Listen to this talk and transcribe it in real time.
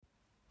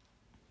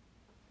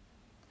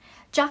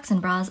Jocks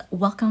and Bras,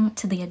 welcome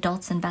to the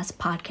Adults Invest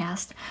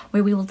podcast,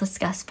 where we will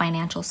discuss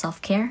financial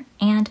self-care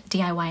and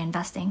DIY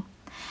investing,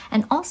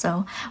 and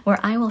also where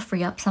I will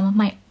free up some of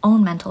my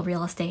own mental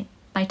real estate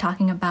by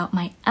talking about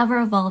my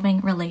ever-evolving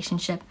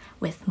relationship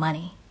with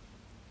money.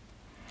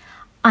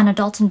 On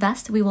Adults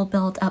Invest, we will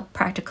build up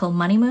practical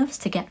money moves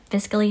to get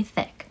fiscally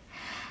thick.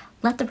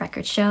 Let the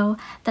record show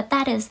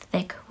that is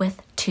thick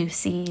with 2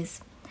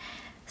 C's.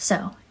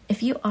 So,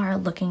 if you are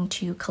looking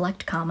to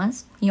collect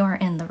commas, you are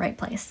in the right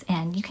place,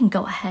 and you can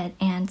go ahead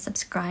and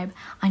subscribe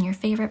on your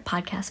favorite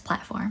podcast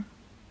platform.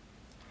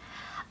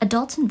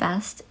 Adults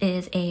Invest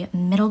is a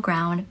middle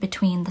ground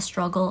between the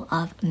struggle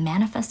of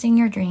manifesting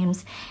your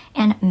dreams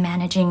and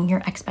managing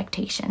your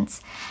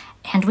expectations,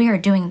 and we are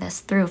doing this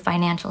through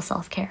financial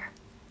self-care.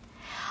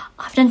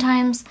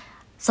 Oftentimes,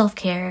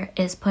 self-care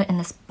is put in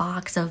this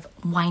box of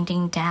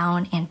winding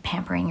down and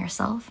pampering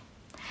yourself.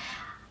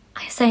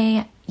 I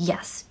say,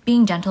 yes,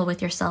 being gentle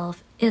with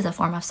yourself is a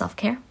form of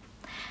self-care.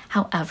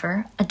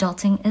 However,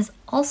 adulting is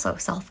also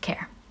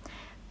self-care.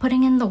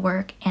 Putting in the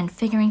work and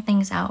figuring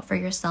things out for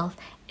yourself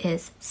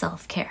is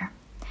self-care.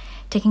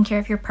 Taking care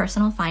of your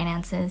personal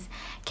finances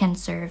can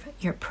serve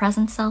your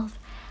present self,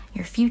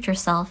 your future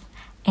self,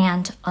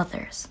 and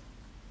others.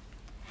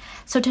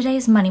 So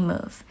today's money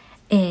move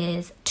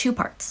is 2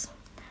 parts.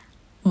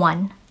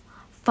 1,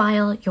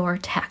 file your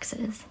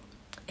taxes.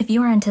 If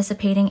you are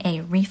anticipating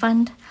a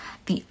refund,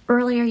 the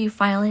earlier you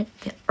file it,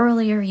 the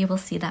earlier you will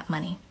see that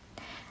money.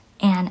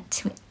 And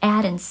to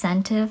add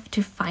incentive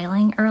to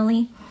filing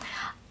early,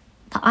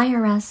 the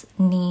IRS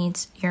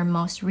needs your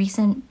most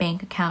recent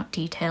bank account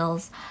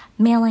details,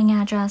 mailing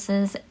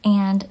addresses,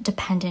 and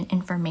dependent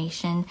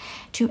information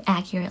to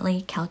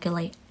accurately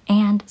calculate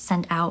and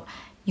send out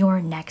your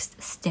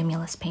next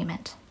stimulus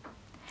payment.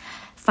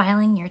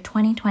 Filing your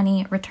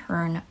 2020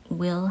 return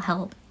will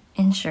help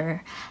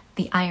ensure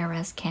the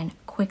IRS can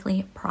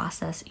quickly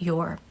process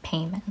your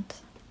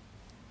payment.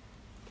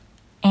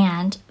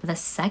 And the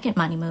second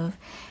money move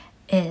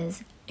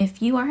is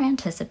if you are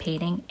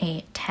anticipating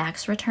a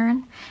tax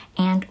return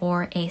and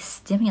or a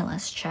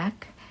stimulus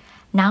check,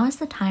 now is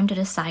the time to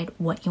decide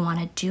what you want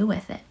to do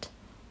with it.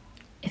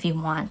 If you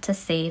want to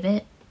save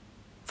it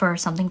for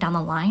something down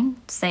the line,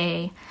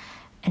 say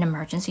an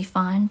emergency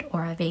fund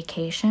or a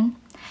vacation,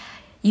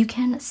 you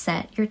can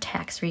set your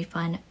tax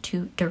refund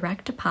to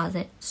direct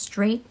deposit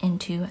straight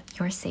into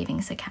your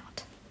savings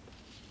account.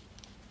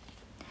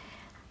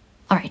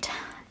 All right,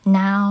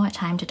 now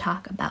time to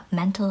talk about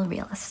mental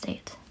real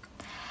estate.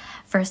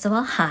 First of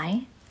all,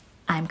 hi,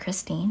 I'm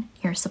Christine,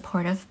 your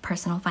supportive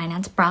personal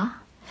finance bra.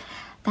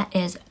 That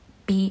is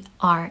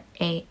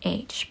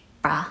BRAH,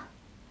 bra.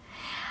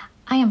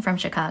 I am from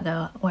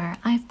Chicago, where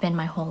I've been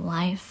my whole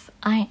life.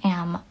 I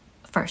am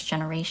first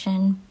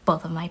generation.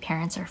 Both of my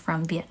parents are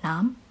from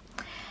Vietnam.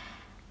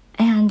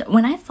 And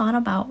when I thought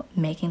about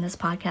making this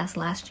podcast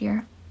last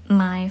year,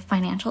 my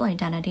financial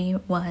identity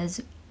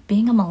was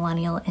being a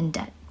millennial in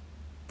debt,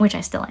 which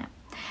I still am.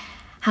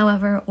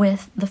 However,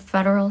 with the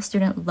federal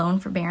student loan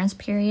forbearance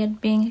period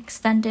being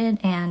extended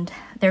and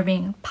there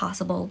being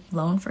possible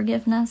loan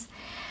forgiveness,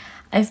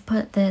 I've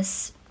put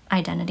this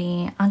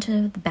identity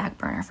onto the back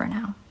burner for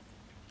now.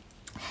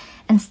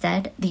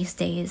 Instead, these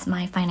days,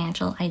 my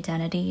financial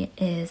identity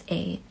is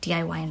a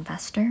DIY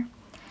investor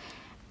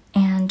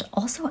and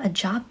also a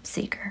job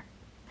seeker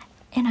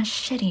in a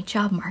shitty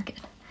job market.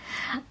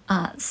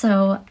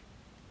 So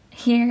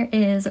here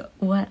is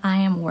what I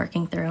am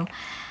working through.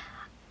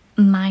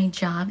 My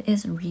job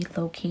is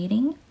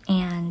relocating,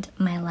 and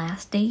my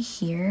last day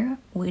here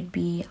would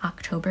be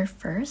October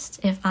 1st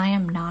if I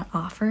am not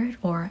offered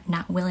or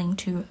not willing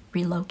to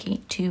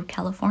relocate to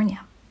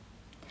California.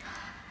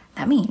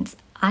 That means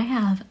I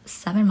have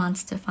 7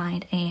 months to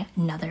find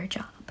another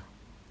job.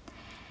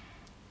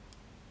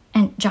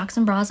 And Jocks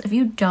and Bras, if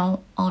you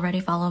don't already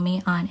follow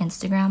me on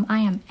Instagram, I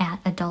am at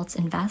Adults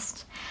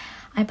Invest.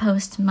 I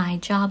post my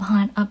job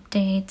hunt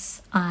updates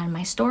on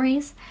my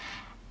stories,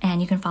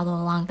 and you can follow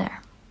along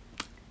there.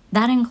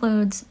 That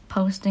includes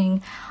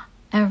posting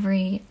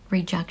every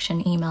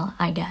rejection email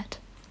I get.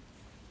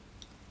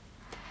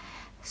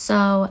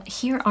 So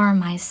here are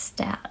my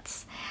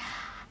stats.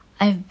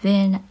 I've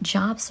been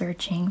job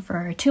searching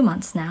for 2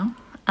 months now.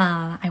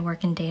 I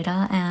work in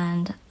data,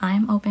 and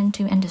I'm open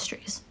to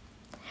industries.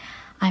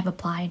 I've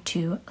applied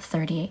to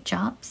 38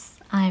 jobs.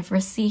 I've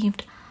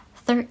received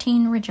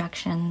 13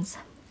 rejections,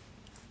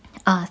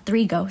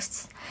 3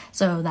 ghosts.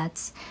 So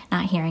that's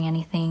not hearing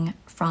anything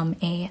from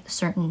a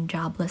certain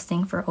job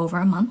listing for over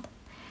a month.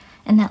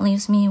 And that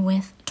leaves me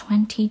with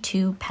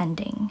 22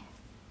 pending.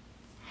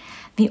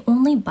 The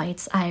only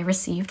bites I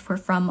received were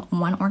from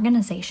one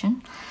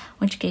organization,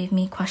 which gave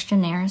me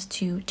questionnaires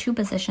to 2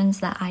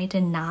 positions that I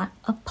did not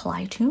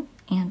apply to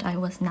and I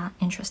was not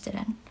interested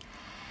in.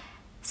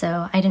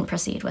 So I didn't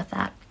proceed with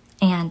that.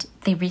 And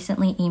they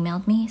recently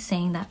emailed me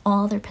saying that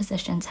all their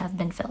positions have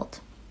been filled.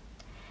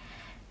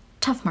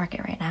 Tough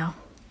market right now.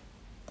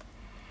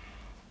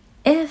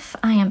 If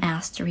I am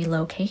asked to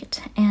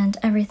relocate and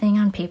everything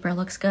on paper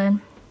looks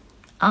good,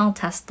 I'll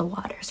test the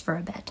waters for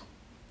a bit.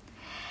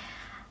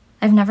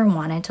 I've never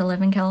wanted to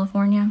live in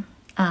California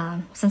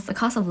since the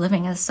cost of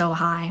living is so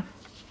high.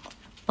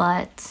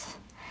 But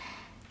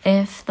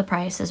if the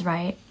price is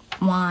right,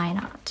 why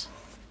not?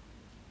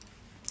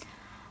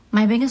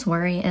 My biggest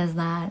worry is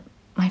that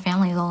my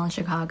family is all in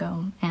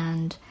Chicago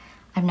and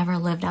I've never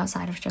lived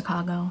outside of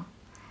Chicago.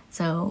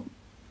 So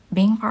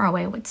being far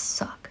away would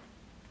suck.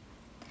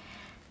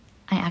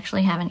 I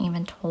actually haven't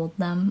even told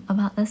them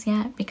about this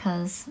yet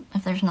because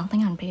if there's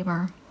nothing on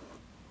paper,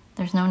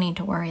 there's no need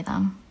to worry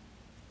them.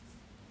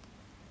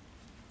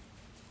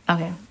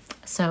 Okay,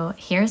 so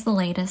here's the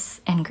latest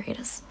and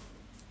greatest.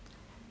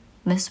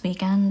 This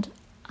weekend,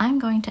 I'm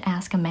going to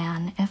ask a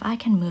man if I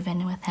can move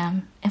in with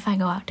him if I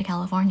go out to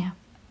California.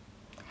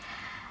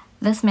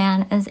 This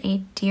man is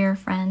a dear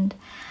friend,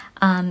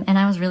 and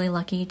I was really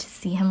lucky to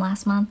see him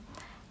last month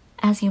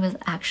as he was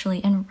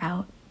actually en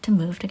route to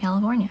move to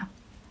California.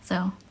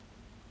 So,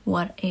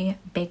 what a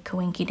big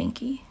coinky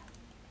dinky.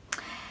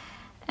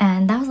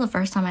 And that was the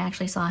first time I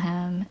actually saw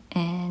him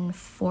in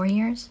 4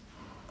 years.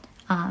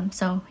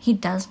 So he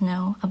does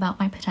know about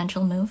my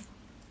potential move.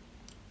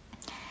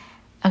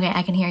 Okay,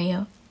 I can hear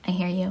you. I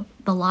hear you.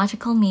 The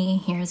logical me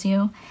hears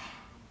you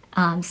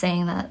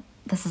saying that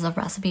this is a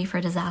recipe for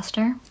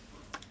disaster.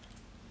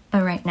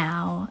 But right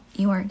now,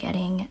 you are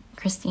getting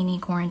Christini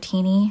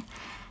Quarantini,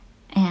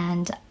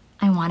 and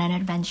I want an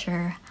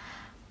adventure.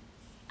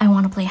 I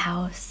want to play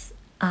house.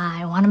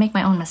 I want to make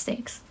my own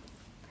mistakes.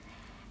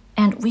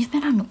 And we've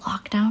been on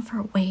lockdown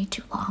for way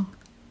too long.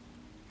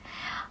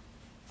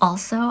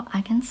 Also,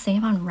 I can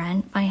save on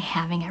rent by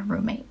having a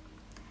roommate.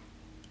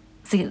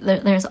 See,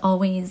 there's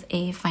always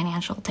a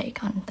financial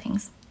take on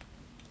things.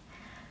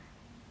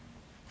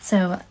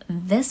 So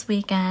this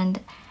weekend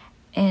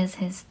is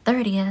his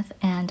 30th,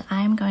 and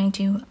I'm going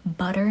to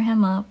butter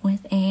him up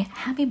with a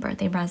happy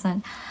birthday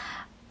present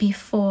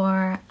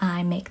before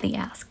I make the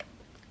ask.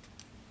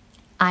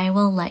 I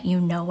will let you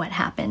know what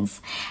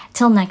happens.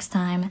 Till next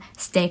time,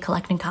 stay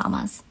collecting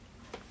commas.